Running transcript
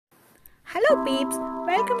Hello peeps,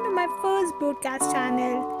 welcome to my first broadcast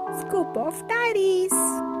channel, Scoop of Diaries.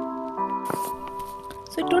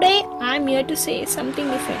 So today I'm here to say something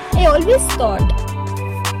different. I always thought,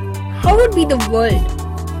 how would be the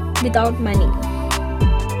world without money?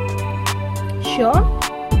 Sure?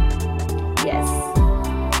 Yes.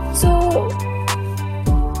 So,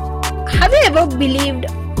 have you ever believed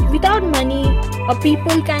without money a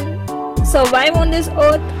people can survive on this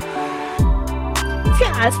earth? If you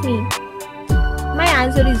ask me, my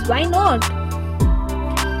answer is why not?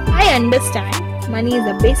 I understand money is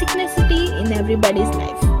a basic necessity in everybody's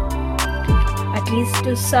life. At least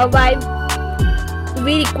to survive,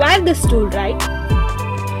 we require this tool, right?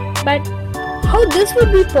 But how this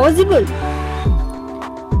would be possible?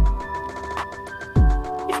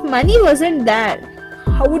 If money wasn't there,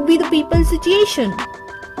 how would be the people's situation?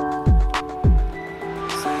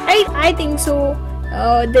 I think so.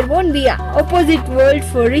 There won't be an opposite world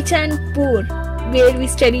for rich and poor where we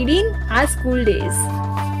studied in our school days,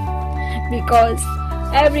 because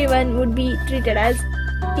everyone would be treated as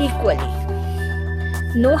equally.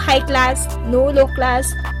 No high class, no low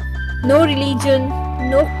class, no religion,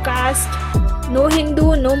 no caste, no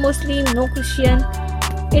Hindu, no Muslim, no Christian.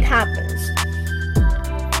 It happens.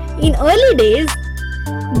 In early days,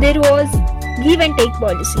 there was give and take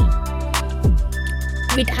policy,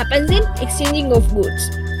 which happens in exchanging of goods.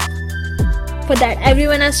 For that,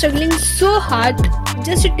 everyone is struggling so hard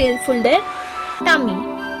just to fill their tummy.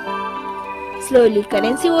 Slowly,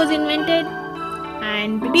 currency was invented,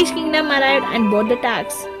 and British Kingdom arrived and bought the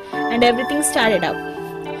tax, and everything started up.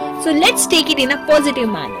 So let's take it in a positive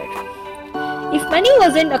manner. If money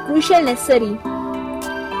wasn't a crucial necessary,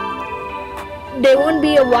 there won't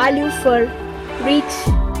be a value for rich.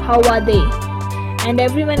 How are they? And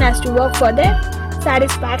everyone has to work for their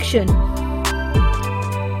satisfaction.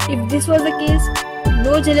 If this was the case,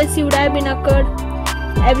 no jealousy would have been occurred.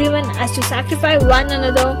 Everyone has to sacrifice one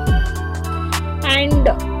another, and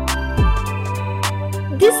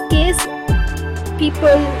this case,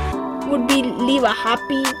 people would live a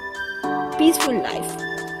happy, peaceful life.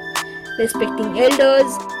 Respecting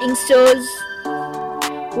elders, youngsters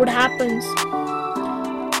would happen.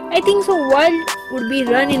 I think so. World would be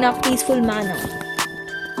run in a peaceful manner.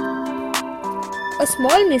 A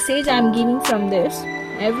small message I am giving from this.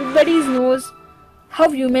 Everybody knows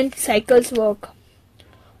how human cycles work.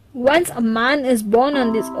 Once a man is born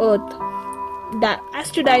on this earth, that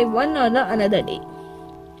has to die one or another day.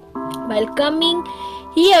 While coming,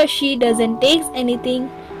 he or she doesn't take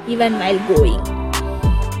anything even while going.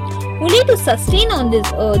 Only to sustain on this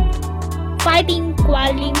earth, fighting,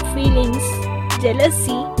 quarreling, feelings,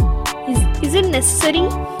 jealousy isn't necessary.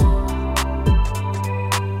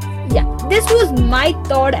 Yeah, this was my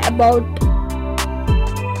thought about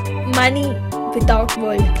money without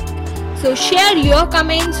world. So share your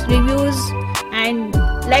comments, reviews, and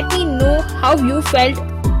let me know how you felt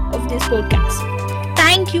of this podcast.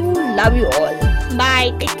 Thank you. Love you all.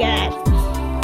 Bye. Take care.